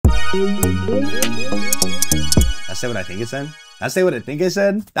I say what I think it said. I say what I think it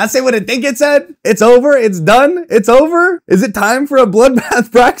said. I say what I think it said. It's over. It's done. It's over. Is it time for a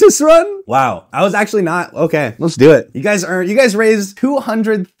Bloodbath practice run? Wow. I was actually not. Okay, let's do it. You guys raised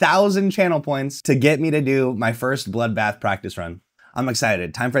 200,000 channel points to get me to do my first Bloodbath practice run. I'm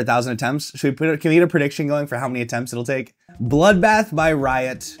excited. Time for 1,000 attempts. Can we get a prediction going for how many attempts it'll take? Bloodbath by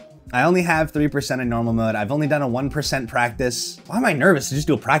Riot. I only have 3% in normal mode. I've only done a 1% practice. Why am I nervous to just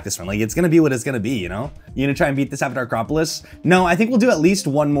do a practice run? Like, it's gonna be what it's gonna be, you know? You gonna try and beat this Avatar Acropolis? No, I think we'll do at least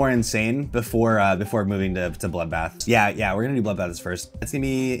one more insane before moving to Bloodbath. Yeah, we're gonna do Bloodbath first. It's gonna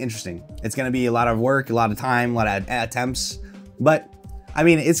be interesting. It's gonna be a lot of work, a lot of time, a lot of attempts. But, I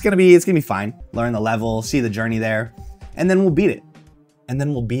mean, it's gonna be fine. Learn the level, see the journey there, and then we'll beat it. And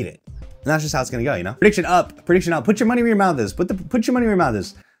that's just how it's gonna go, you know? Prediction up, prediction up. Put your money where your mouth is. Put your money where your mouth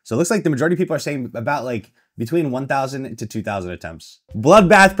is. So it looks like the majority of people are saying about like between 1,000 to 2,000 attempts.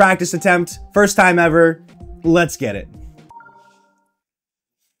 Bloodbath practice attempt, first time ever. Let's get it.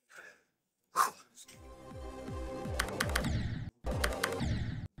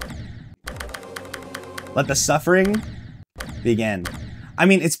 Let the suffering begin. I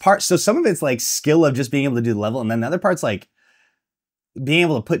mean, so some of it's like skill of just being able to do the level, and then the other part's like being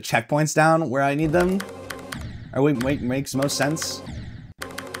able to put checkpoints down where I need them. Or makes most sense.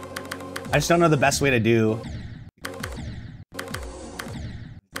 I just don't know the best way to do.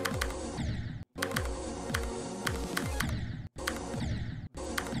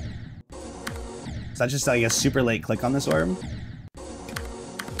 So that's just like a super late click on this orb.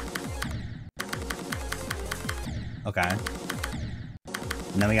 Okay.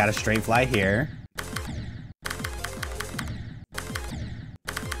 And then we got a straight fly here.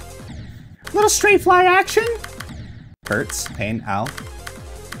 Little straight fly action. Hurts, pain, ow.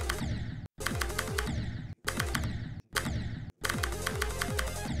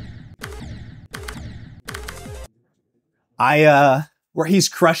 Where he's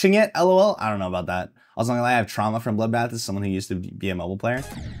crushing it, LOL. I don't know about that. I was gonna lie, I have trauma from Bloodbath as someone who used to be a mobile player.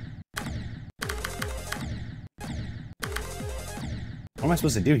 What am I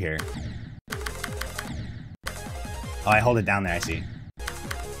supposed to do here? Oh, I hold it down there, I see.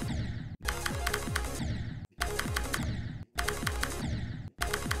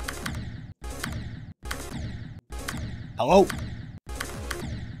 Hello?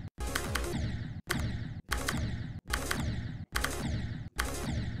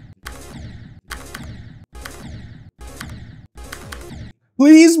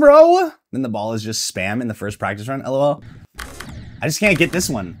 Please, bro. Then the ball is just spam in the first practice run, LOL. I just can't get this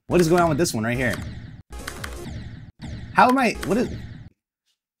one. What is going on with this one right here? How am I, what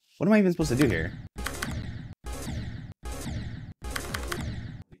am I even supposed to do here?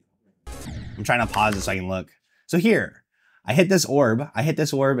 I'm trying to pause it so I can look. So here, I hit this orb,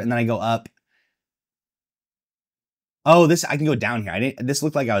 and then I go up. Oh, I can go down here. This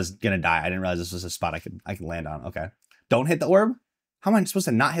looked like I was gonna die. I didn't realize this was a spot I can land on. Okay. Don't hit the orb? How am I supposed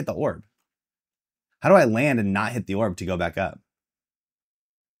to not hit the orb? How do I land and not hit the orb to go back up?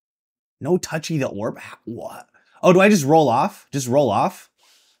 No touchy the orb? What? Oh, do I just roll off? Just roll off?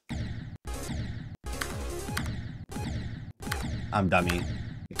 I'm dummy.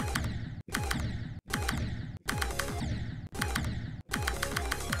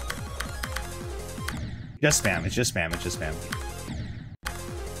 Just spam. It's just spam. It's just spam.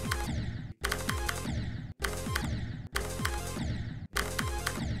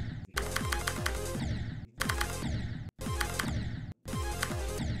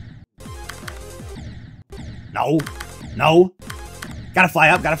 No, no. Gotta fly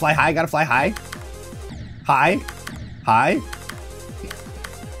up, gotta fly high, gotta fly high. High, high.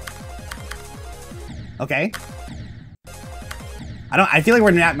 Okay. I feel like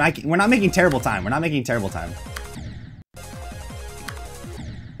we're not making terrible time. We're not making terrible time.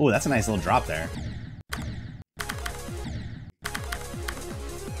 Oh, that's a nice little drop there.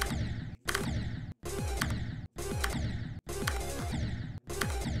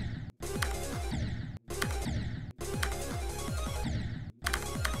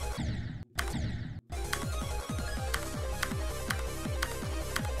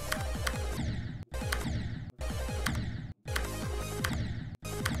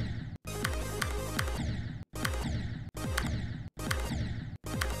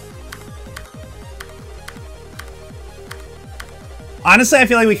 Honestly, I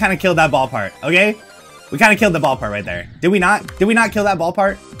feel like we kind of killed that ball part, okay? We kind of killed the ball part right there. Did we not? Did we not kill that ball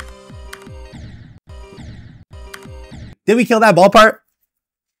part? Did we kill that ball part?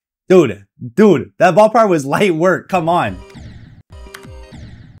 Dude, that ball part was light work. Come on.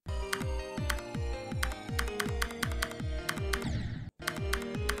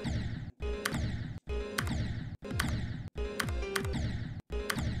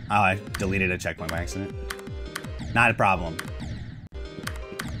 Oh, I deleted a checkpoint by accident. Not a problem.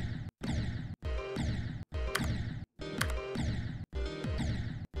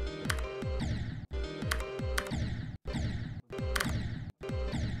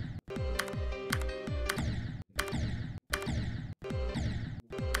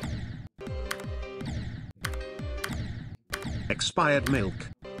 Expired milk.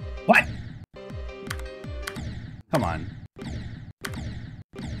 What? Come on.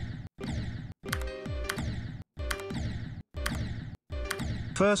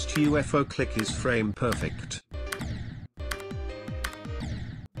 First UFO click is frame perfect.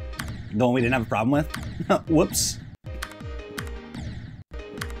 The one we didn't have a problem with? Whoops.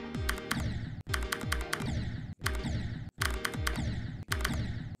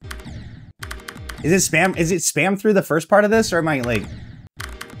 Is it spam? Is it spam through the first part of this, or am I like...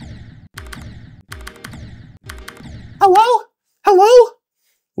 Hello? Hello?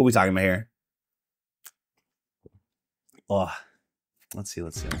 What are we talking about here? Oh, let's see.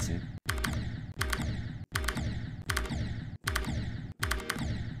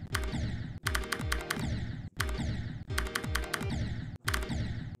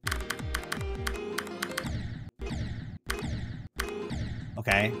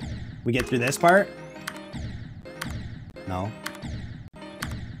 Okay, we get through this part? No.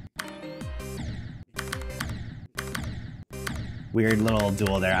 Weird little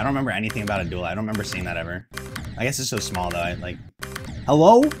duel there. I don't remember anything about a duel. I don't remember seeing that ever. I guess it's so small though. I like...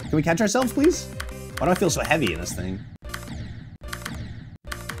 Hello? Can we catch ourselves, please? Why do I feel so heavy in this thing?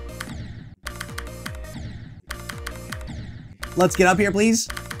 Let's get up here, please.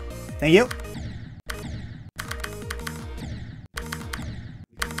 Thank you.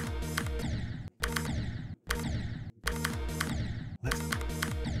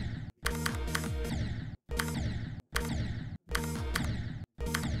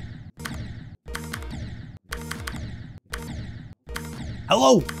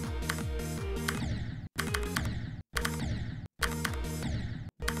 Hello!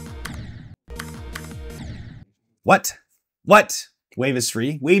 What? What? Wave is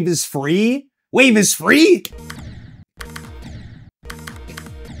free? Wave is free? Wave is free?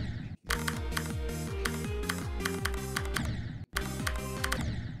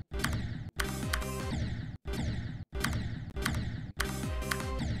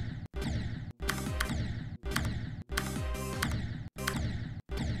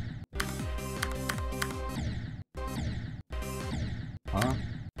 Huh?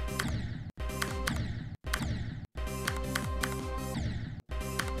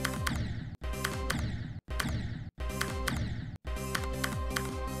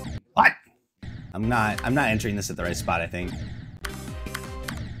 What? I'm not entering this at the right spot, I think.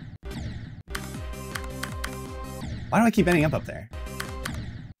 Why do I keep ending up there?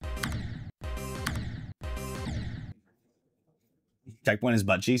 Checkpoint is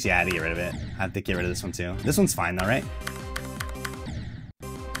butt cheeks? Yeah, I had to get rid of it. I have to get rid of this one too. This one's fine though, right?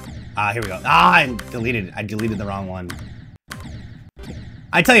 Ah, here we go. Ah, I deleted the wrong one.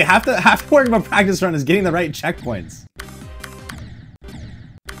 I tell you, half the work of a practice run is getting the right checkpoints.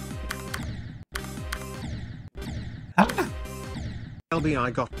 Ah. LB,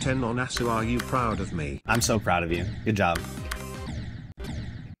 I got 10 on ASU. Are you proud of me? I'm so proud of you. Good job.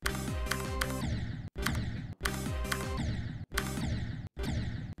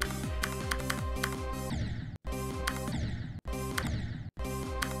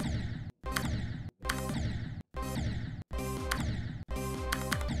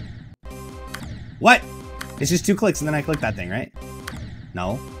 What? It's just 2 clicks and then I click that thing, right?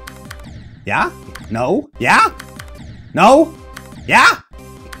 No. Yeah? No? Yeah? No? Yeah?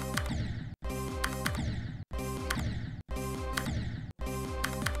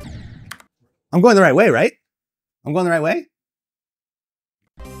 I'm going the right way, right? I'm going the right way?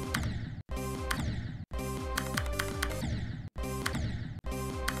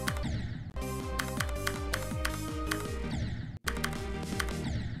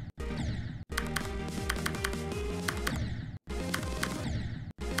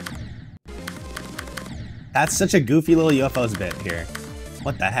 That's such a goofy little UFOs bit here.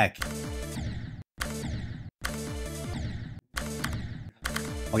 What the heck?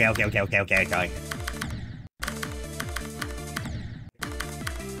 Okay.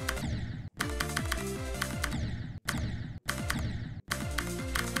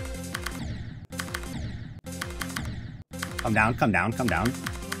 Come down.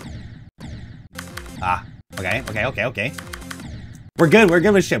 Ah, okay. We're good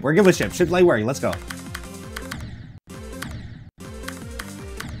with ship. Ship light worry, let's go.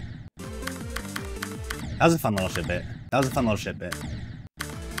 That was a fun little ship bit.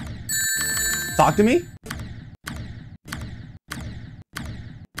 Talk to me.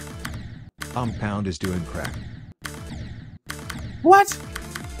 Pound is doing crack. What?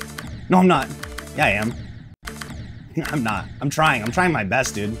 No, I'm not. Yeah, I am. I'm not. I'm trying. I'm trying my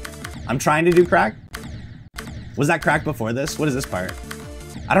best, dude. I'm trying to do crack. Was that crack before this? What is this part?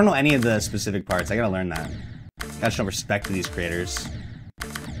 I don't know any of the specific parts. I gotta learn that. Gotta show respect to these creators.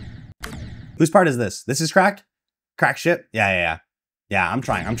 Whose part is this? This is crack? Crack shit? Yeah. Yeah, I'm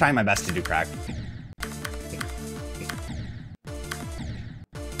trying. I'm trying my best to do crack.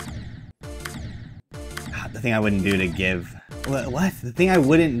 The thing I wouldn't do to give... What? The thing I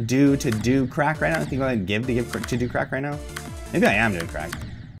wouldn't do to do crack right now? The thing I'd give to do crack right now? Maybe I am doing crack.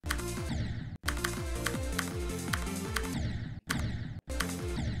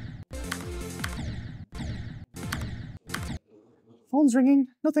 Phone's ringing.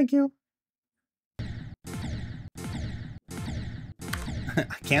 No, thank you. I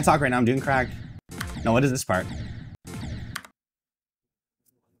can't talk right now. I'm doing crack. No, what is this part?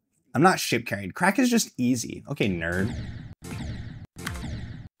 I'm not ship carried. Crack is just easy. Okay, nerd.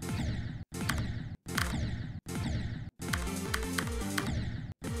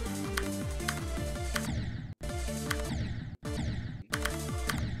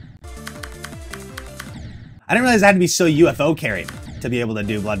 I didn't realize I had to be so UFO carried to be able to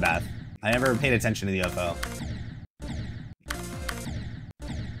do Bloodbath. I never paid attention to the UFO.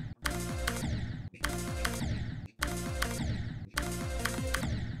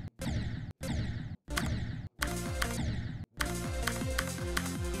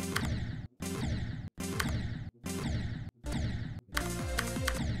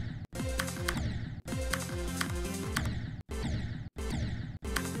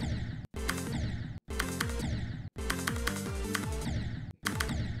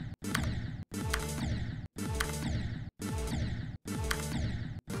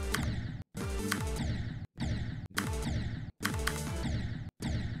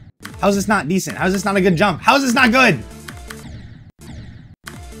 How is this not decent? How is this not a good jump? How is this not good?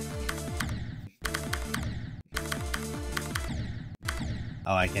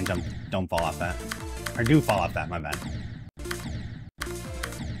 Oh, I can't jump. Don't fall off that. Or do fall off that, my bad.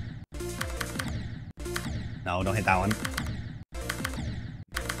 No, don't hit that one.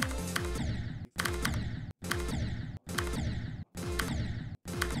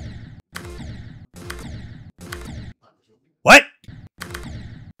 What?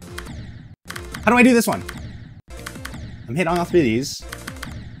 How do I do this one? I'm hitting on all three of these.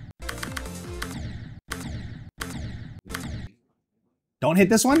 Don't hit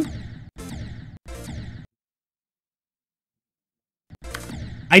this one?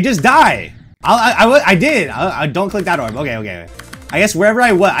 I just die. I did. Don't click that orb. Okay. I guess wherever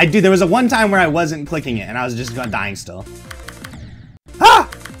I was, there was a one time where I wasn't clicking it and I was just dying still. Ah!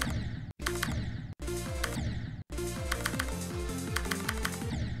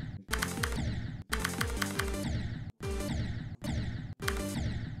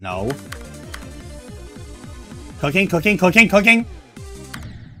 No. Cooking.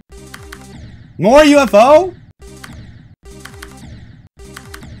 More UFO?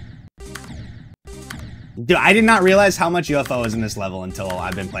 Dude, I did not realize how much UFO is in this level until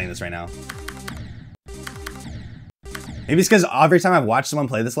I've been playing this right now. Maybe it's because every time I've watched someone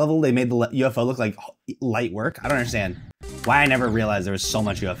play this level, they made the UFO look like light work. I don't understand why I never realized there was so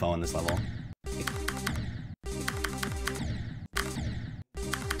much UFO in this level.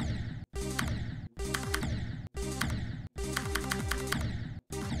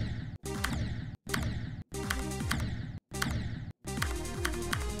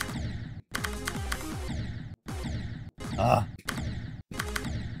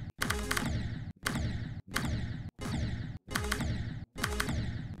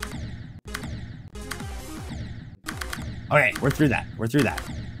 Okay, we're through that.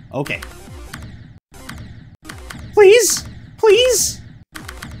 Okay. Please?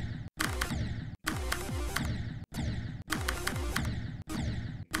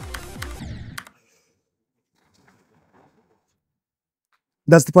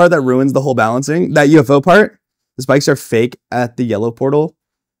 That's the part that ruins the whole balancing. That UFO part. The spikes are fake at the yellow portal.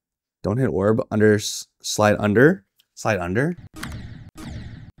 Don't hit orb. Slide under.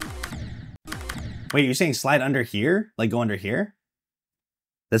 Wait, you're saying slide under here? Like go under here?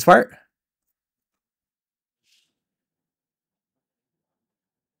 This part?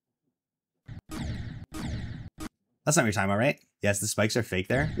 That's not what you're talking about, right? Yes, the spikes are fake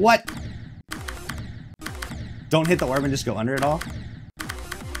there. What? Don't hit the orb and just go under it all?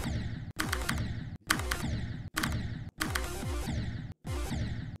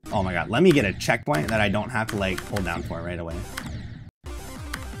 Oh my god, let me get a checkpoint that I don't have to like hold down for right away.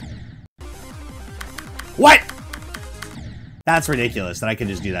 What? That's ridiculous that I could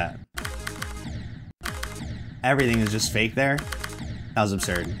just do that. Everything is just fake there. That was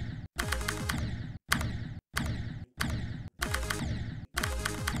absurd.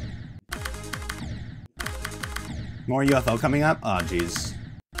 More UFO coming up? Oh, jeez.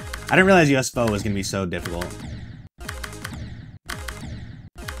 I didn't realize UFO was going to be so difficult.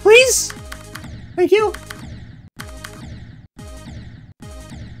 Please? Thank you.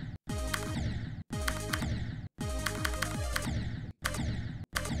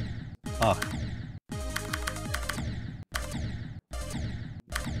 Oh.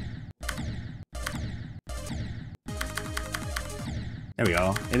 There we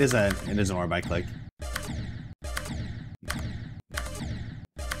go. It is an orb I click.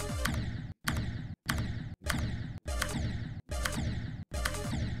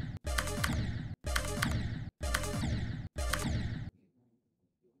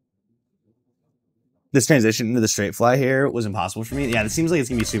 This transition into the straight fly here was impossible for me. Yeah, it seems like it's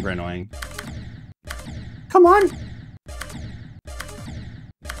gonna be super annoying. Come on!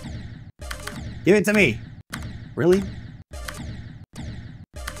 Give it to me! Really?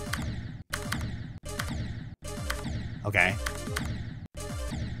 Okay.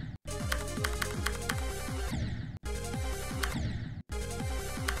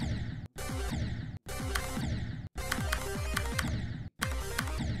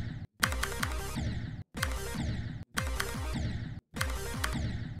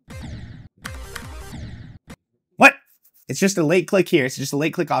 What? It's just a late click here. It's just a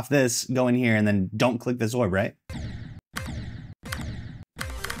late click off this, go in here, and then don't click this orb, right?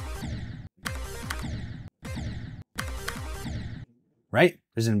 Right?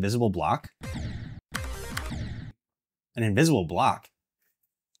 There's an invisible block. An invisible block.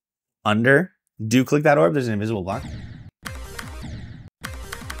 Under. Do click that orb. There's an invisible block.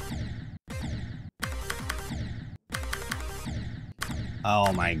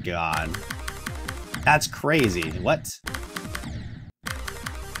 Oh my god. That's crazy. What?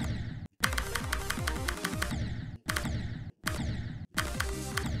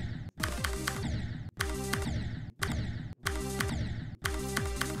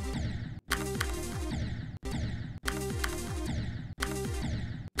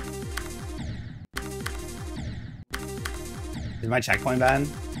 Is my checkpoint bad?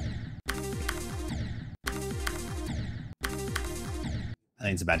 I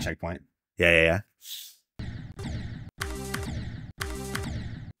think it's a bad checkpoint. Yeah.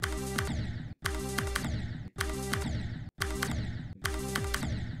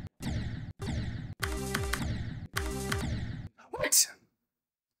 What?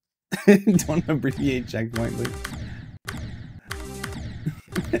 Don't abbreviate checkpoint, please.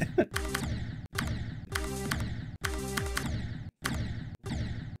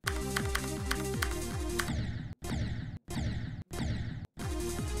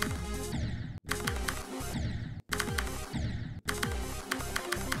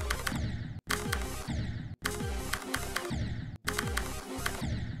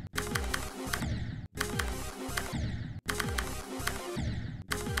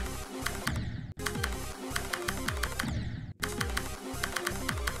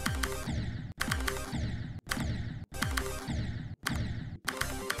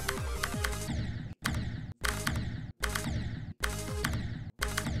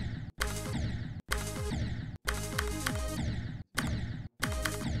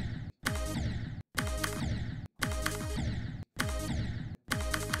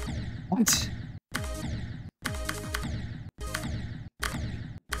 What?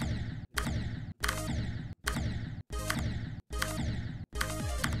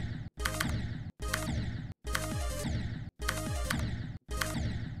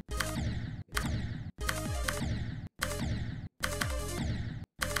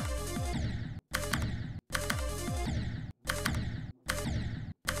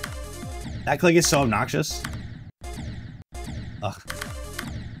 That click is so obnoxious. Ugh.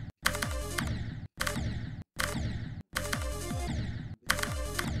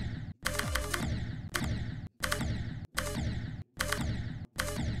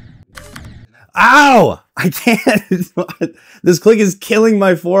 Ow! I can't. This click is killing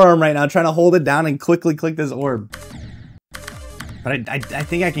my forearm right now, trying to hold it down and quickly click this orb. But I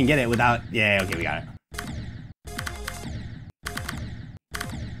think I can get it without... Yeah, okay, we got it.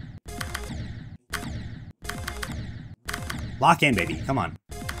 Lock in, baby. Come on.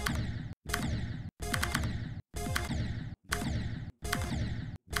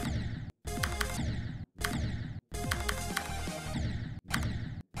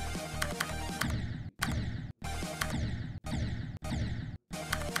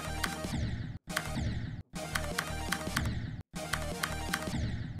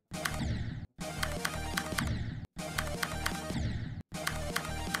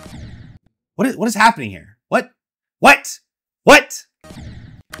 What is happening here? What? What? What?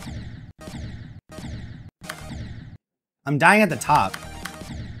 I'm dying at the top.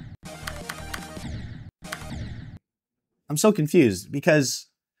 I'm so confused because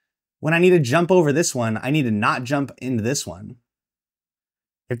when I need to jump over this one, I need to not jump into this one.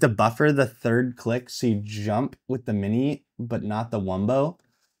 You have to buffer the third click so you jump with the mini, but not the wumbo.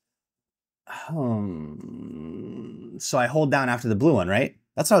 So I hold down after the blue one, right?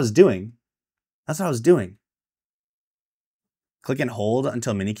 That's what I was doing. That's what I was doing. Click and hold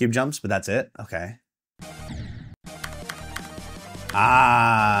until Minikube jumps, but that's it? Okay.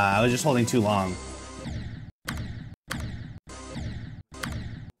 Ah, I was just holding too long.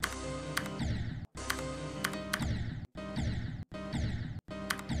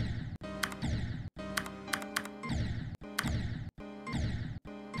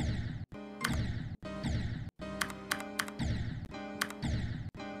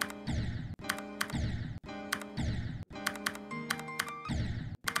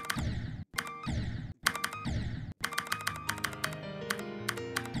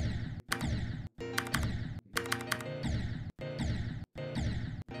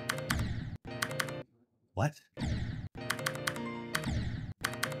 What?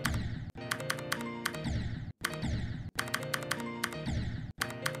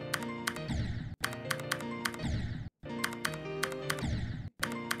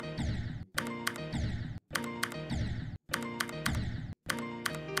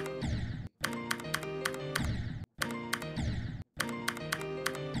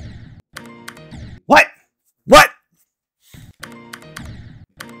 What? What?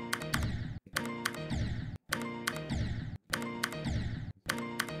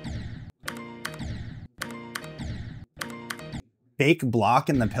 Fake block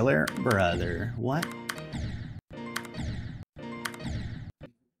in the pillar? Brother, what?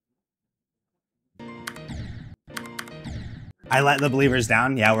 I let the believers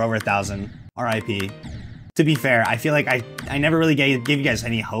down? Yeah, we're over 1,000. RIP. To be fair, I feel like I never really gave you guys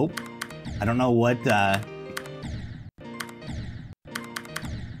any hope. I don't know what,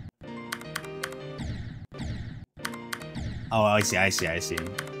 Oh, I see.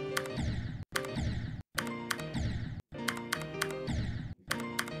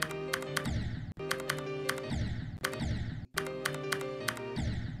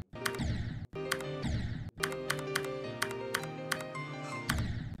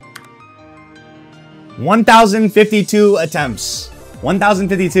 1,052 attempts.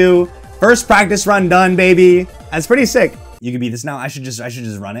 1,052. First practice run done, baby. That's pretty sick. You can beat this now. I should just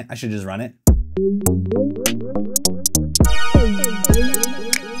run it. I should just run it.